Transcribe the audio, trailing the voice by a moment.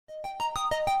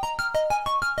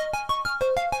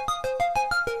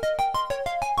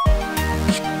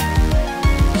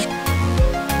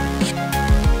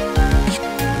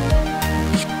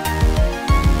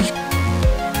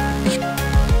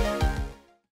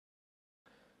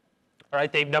All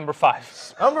right, Dave, number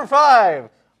 5. Number 5.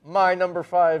 My number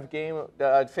 5 game,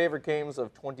 favorite games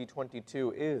of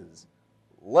 2022 is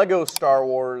Lego Star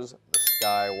Wars: The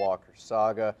Skywalker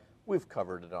Saga. We've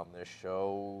covered it on this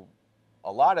show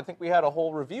a lot. I think we had a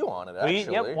whole review on it,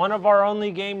 actually. Yep, one of our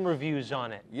only game reviews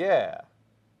on it. Yeah.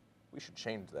 We should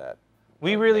change that.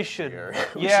 We really should.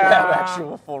 We should have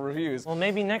actual full reviews. Well,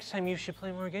 maybe next time you should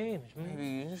play more games. Maybe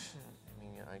you should.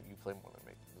 I mean, you play more than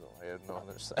me, so I have no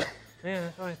other say. Yeah,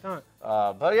 that's what I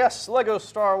thought. But yes, Lego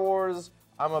Star Wars.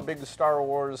 I'm a big Star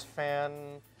Wars fan.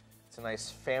 It's a nice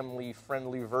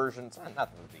family-friendly version. It's not that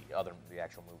the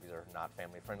actual movies are not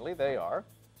family-friendly. They are.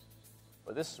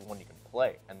 But this is one you can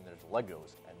play, and there's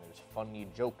Legos, and there's funny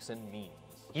jokes and memes.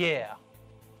 Yeah.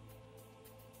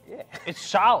 Yeah. It's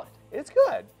solid. It's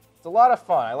good. It's a lot of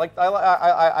fun.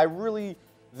 I really,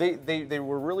 they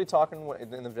were really talking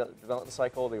in the development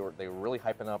cycle. They were really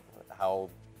hyping up how,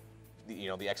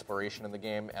 the exploration in the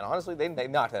game, and honestly, they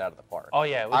knocked it out of the park. Oh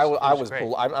yeah, it was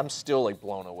great. I'm still like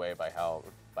blown away by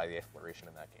the exploration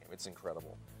in that game. It's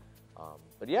incredible.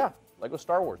 But yeah, Lego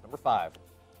Star Wars, number 5.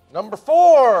 Number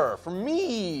 4 for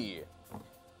me.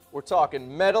 We're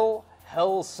talking Metal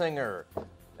Hellsinger.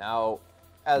 Now,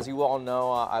 as you all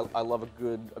know, I love a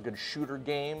good shooter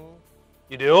game.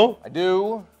 You do? I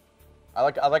do. I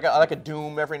like a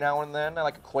Doom every now and then. I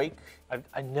like a Quake.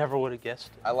 I never would have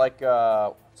guessed it. I like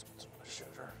what's a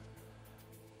shooter?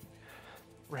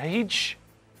 Rage?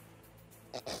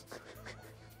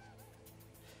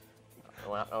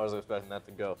 I was expecting that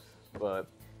to go, but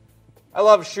I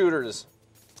love shooters.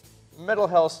 Metal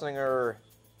Hellsinger.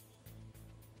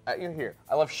 You're here.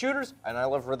 I love shooters and I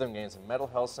love rhythm games. And Metal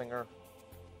Hellsinger,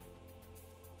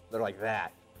 they're like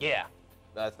that. Yeah.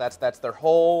 That's their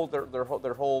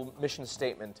whole mission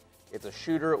statement. It's a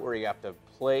shooter where you have to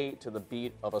play to the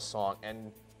beat of a song.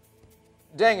 And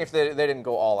dang if they didn't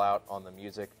go all out on the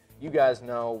music. You guys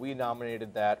know we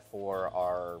nominated that for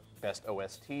our best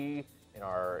OST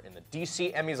in the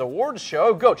DC Emmys Awards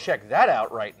show. Go check that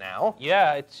out right now.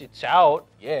 Yeah, it's out.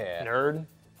 Yeah. Nerd.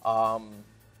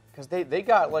 Because they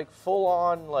got like full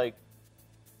on like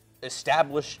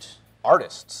established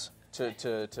artists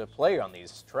to play on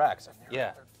these tracks.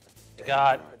 Yeah. You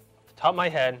got, off the top of my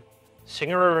head,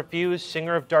 singer of Refuse,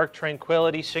 singer of Dark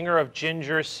Tranquility, singer of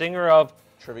Ginger, singer of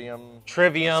Trivium,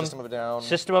 System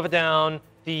of a Down,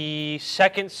 the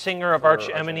second singer of Arch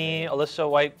Enemy, Alyssa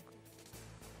White.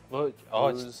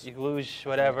 It's Luge,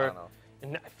 whatever. I don't know.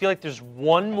 And I feel like there's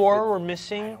one more we're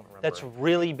missing that's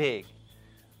really big.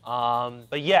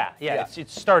 But yeah,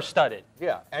 it's star-studded.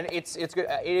 Yeah, and it's good.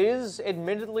 It is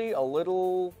admittedly a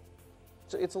little.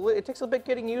 It takes a bit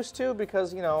getting used to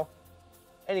because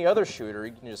any other shooter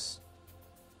you can just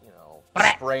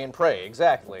spray and pray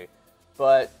exactly,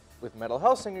 but with Metal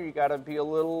Hellsinger you gotta be a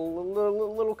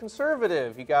little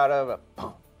conservative. You gotta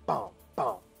bum bum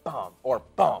bum bum or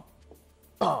bum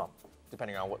bum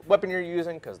depending on what weapon you're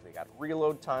using because they got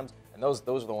reload times, and those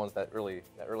are the ones that really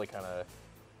kind of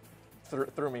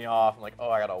threw me off. I'm like, oh,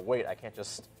 I gotta wait. I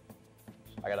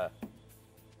gotta.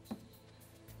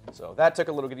 So that took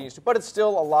a little getting used to, but it's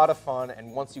still a lot of fun.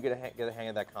 And once you get a hang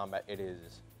of that combat, it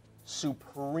is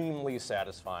supremely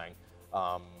satisfying.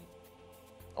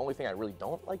 Only thing I really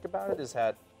don't like about it is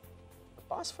that the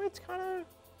boss fights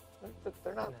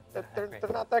they're not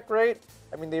that great.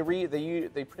 I mean, they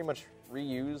pretty much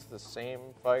reuse the same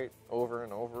fight over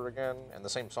and over again, and the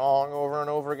same song over and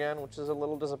over again, which is a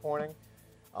little disappointing.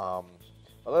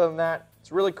 Other than that,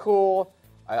 it's really cool.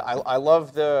 I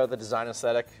love the design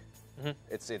aesthetic. Mm-hmm.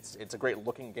 It's a great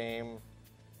looking game.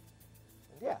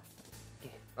 And yeah.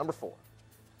 Number 4. All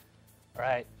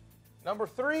right. Number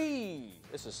 3.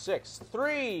 This is 6.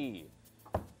 3.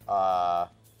 Gotta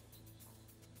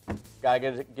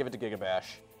give it to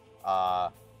Gigabash. I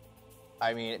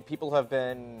mean, people have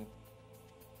been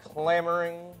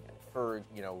clamoring for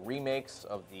remakes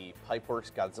of the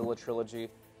Pipeworks Godzilla trilogy,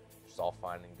 which is all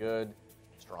fine and good.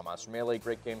 Straw Monster Melee,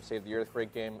 great game. Save the Earth,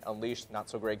 great game. Unleashed, not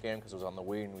so great game because it was on the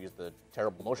Wii and we used the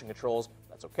terrible motion controls.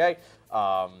 That's okay.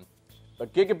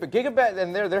 But Gigabash,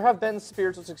 and there have been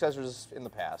spiritual successors in the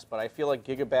past, but I feel like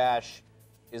Gigabash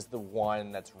is the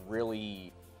one that's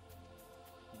really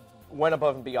went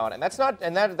above and beyond. And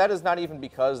that is not even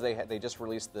because they just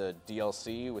released the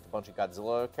DLC with a bunch of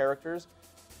Godzilla characters.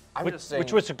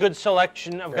 Which was a good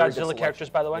selection of Godzilla characters,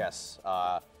 by the way. Yes.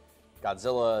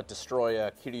 Godzilla,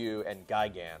 Destroya, Kiryu, and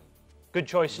Gigan. Good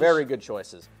choices. Very good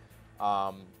choices.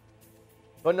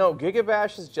 But no,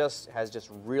 Gigabash has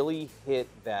just really hit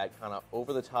that kind of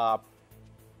over-the-top,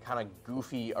 kind of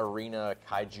goofy arena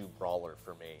kaiju brawler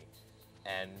for me.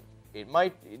 And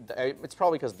it's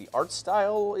probably because the art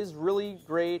style is really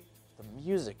great. The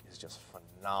music is just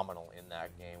phenomenal in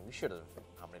that game. We should have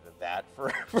nominated that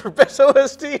for best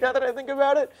OST. Now that I think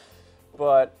about it,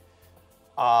 but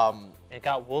it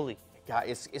got woolly.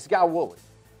 It's got woolly.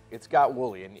 It's got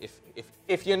woolly, and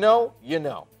if you know, you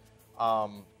know.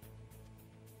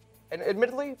 And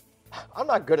admittedly, I'm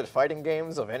not good at fighting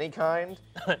games of any kind.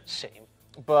 Shame.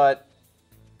 But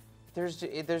there's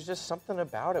just something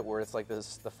about it where it's like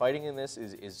this. The fighting in this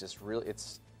is just really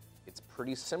it's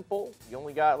pretty simple. You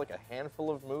only got like a handful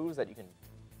of moves that you can,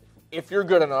 if you're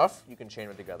good enough, you can chain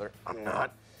them together. I'm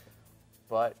not,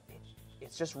 but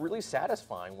it's just really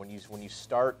satisfying when you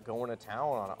start going to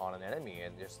town on an enemy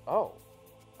and just, oh,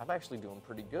 I'm actually doing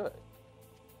pretty good.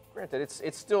 Granted,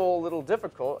 it's still a little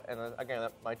difficult, and again,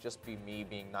 that might just be me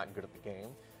being not good at the game,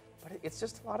 but it's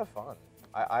just a lot of fun.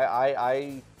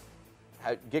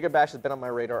 Gigabash has been on my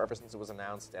radar ever since it was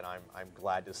announced, and I'm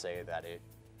glad to say that it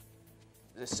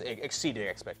exceeded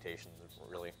expectations,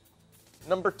 really.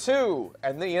 Number 2,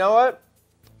 and you know what?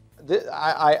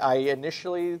 I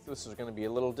initially, this was going to be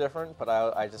a little different, but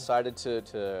I decided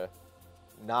to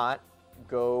not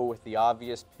go with the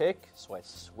obvious pick, so I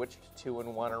switched 2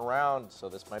 and 1 around, so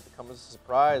this might become a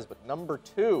surprise, but number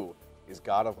 2 is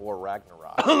God of War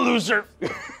Ragnarok. Loser!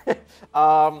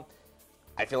 I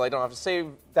feel like I don't have to say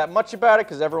that much about it,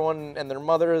 because everyone and their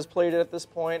mother has played it at this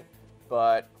point,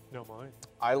 but No, mine.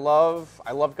 I love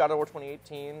God of War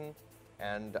 2018,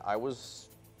 and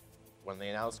when they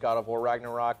announced God of War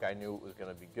Ragnarok, I knew it was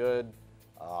going to be good.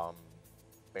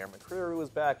 Bear McCreary was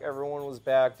back, everyone was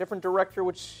back, different director,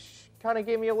 which kind of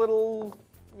gave me a little,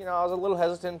 I was a little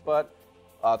hesitant, but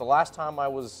the last time I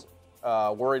was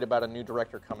worried about a new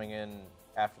director coming in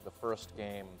after the first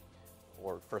game,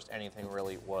 or first anything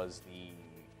really, was the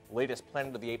latest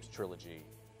Planet of the Apes trilogy.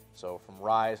 So from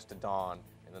Rise to Dawn,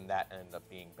 and then that ended up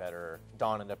being better.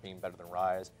 Dawn ended up being better than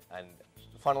Rise, and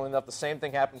funnily enough, the same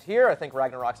thing happened here. I think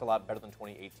Ragnarok's a lot better than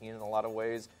 2018 in a lot of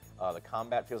ways. The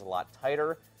combat feels a lot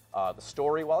tighter. The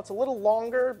story, while it's a little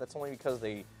longer, that's only because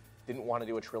they didn't want to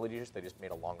do a trilogy, they just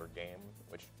made a longer game,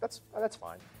 which that's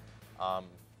fine.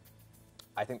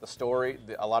 I think the story,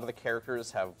 a lot of the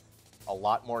characters have a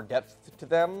lot more depth to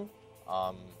them.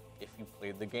 If you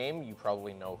played the game, you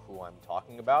probably know who I'm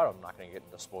talking about. I'm not going to get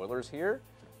into spoilers here.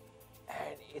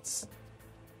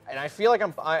 And I feel like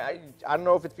I don't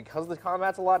know if it's because the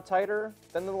combat's a lot tighter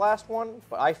than the last one,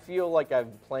 but I feel like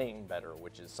I'm playing better,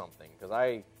 which is something, because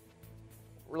I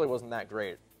really wasn't that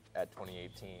great at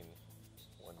 2018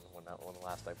 when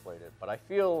last I played it. But I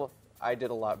feel I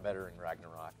did a lot better in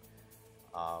Ragnarok.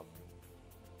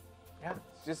 Yeah,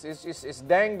 it's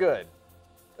dang good.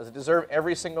 Does it deserve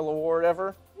every single award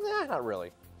ever? Nah, not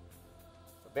really.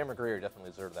 But Bear McCreary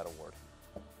definitely deserved that award.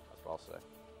 That's what I'll say.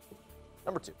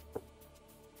 Number 2.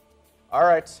 All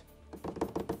right.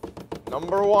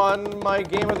 Number 1, my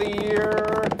game of the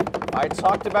year. I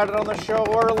talked about it on the show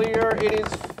earlier. It is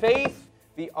Faith,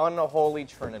 the Unholy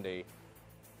Trinity.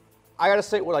 I gotta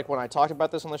say, when I talked about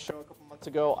this on the show a couple months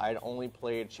ago, I'd only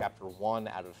played Chapter 1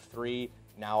 out of 3.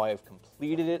 Now I've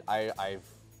completed it. I've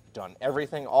done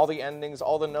everything, all the endings,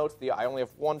 all the notes. I only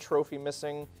have 1 trophy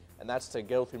missing, and that's to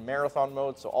go through marathon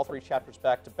mode, so all 3 chapters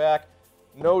back to back.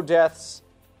 No deaths,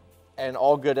 and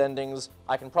all good endings.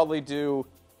 I can probably do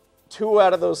 2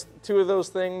 of those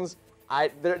things.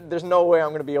 There's no way I'm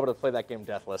going to be able to play that game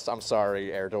deathless. I'm sorry,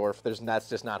 Erdorf. That's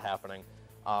just not happening.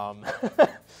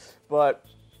 But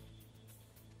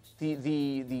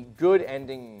the good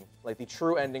ending, like the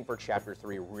true ending for Chapter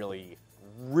 3,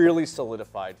 really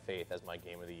solidified Faith as my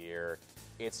game of the year.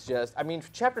 It's just, I mean,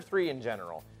 Chapter 3 in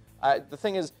general. The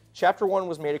thing is, Chapter 1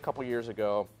 was made a couple years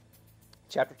ago.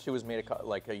 Chapter 2 was made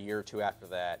like a year or 2 after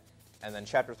that. And then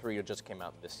Chapter 3 just came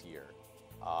out this year.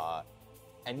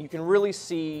 And you can really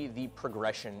see the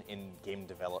progression in game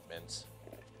development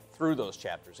through those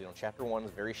chapters. Chapter 1 is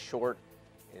very short.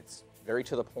 It's very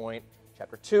to the point.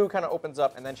 Chapter 2 kind of opens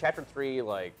up, and then Chapter 3,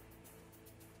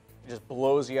 just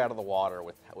blows you out of the water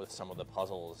with some of the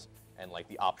puzzles and,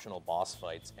 the optional boss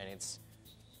fights. And it's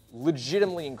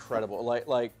legitimately incredible.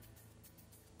 Like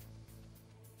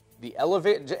the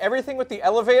elevator, everything with the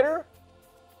elevator.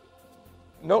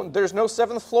 No, there's no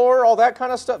 7th floor, all that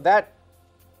kind of stuff. That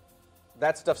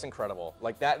stuff's incredible.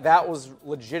 That was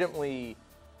legitimately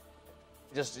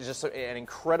just an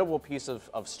incredible piece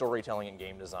of storytelling and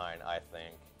game design, I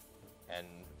think. And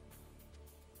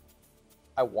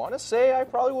I want to say I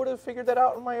probably would have figured that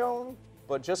out on my own,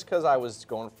 but just because I was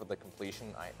going for the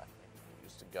completion, I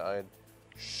used a guide.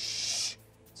 Shh,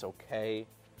 it's okay.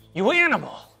 You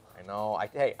animal! I know.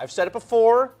 Hey, I've said it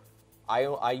before.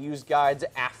 I use guides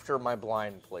after my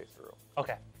blind playthrough.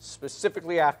 Okay.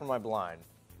 Specifically after my blind.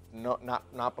 No,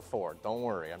 not before. Don't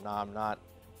worry. I'm not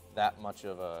that much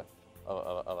of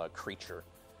of a creature.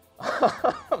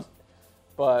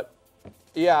 But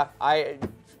yeah,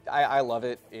 I love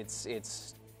it.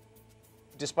 It's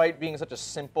despite being such a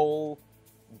simple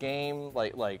game,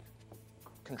 like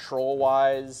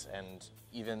control-wise and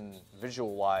even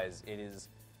visual-wise, it is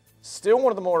still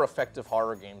one of the more effective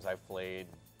horror games I've played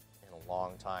in a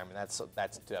long time, and that's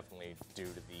definitely due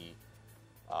to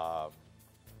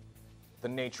the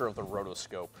nature of the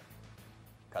rotoscope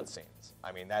cutscenes.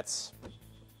 I mean, that's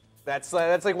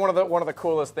like one of the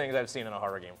coolest things I've seen in a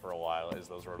horror game for a while is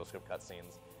those rotoscope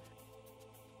cutscenes.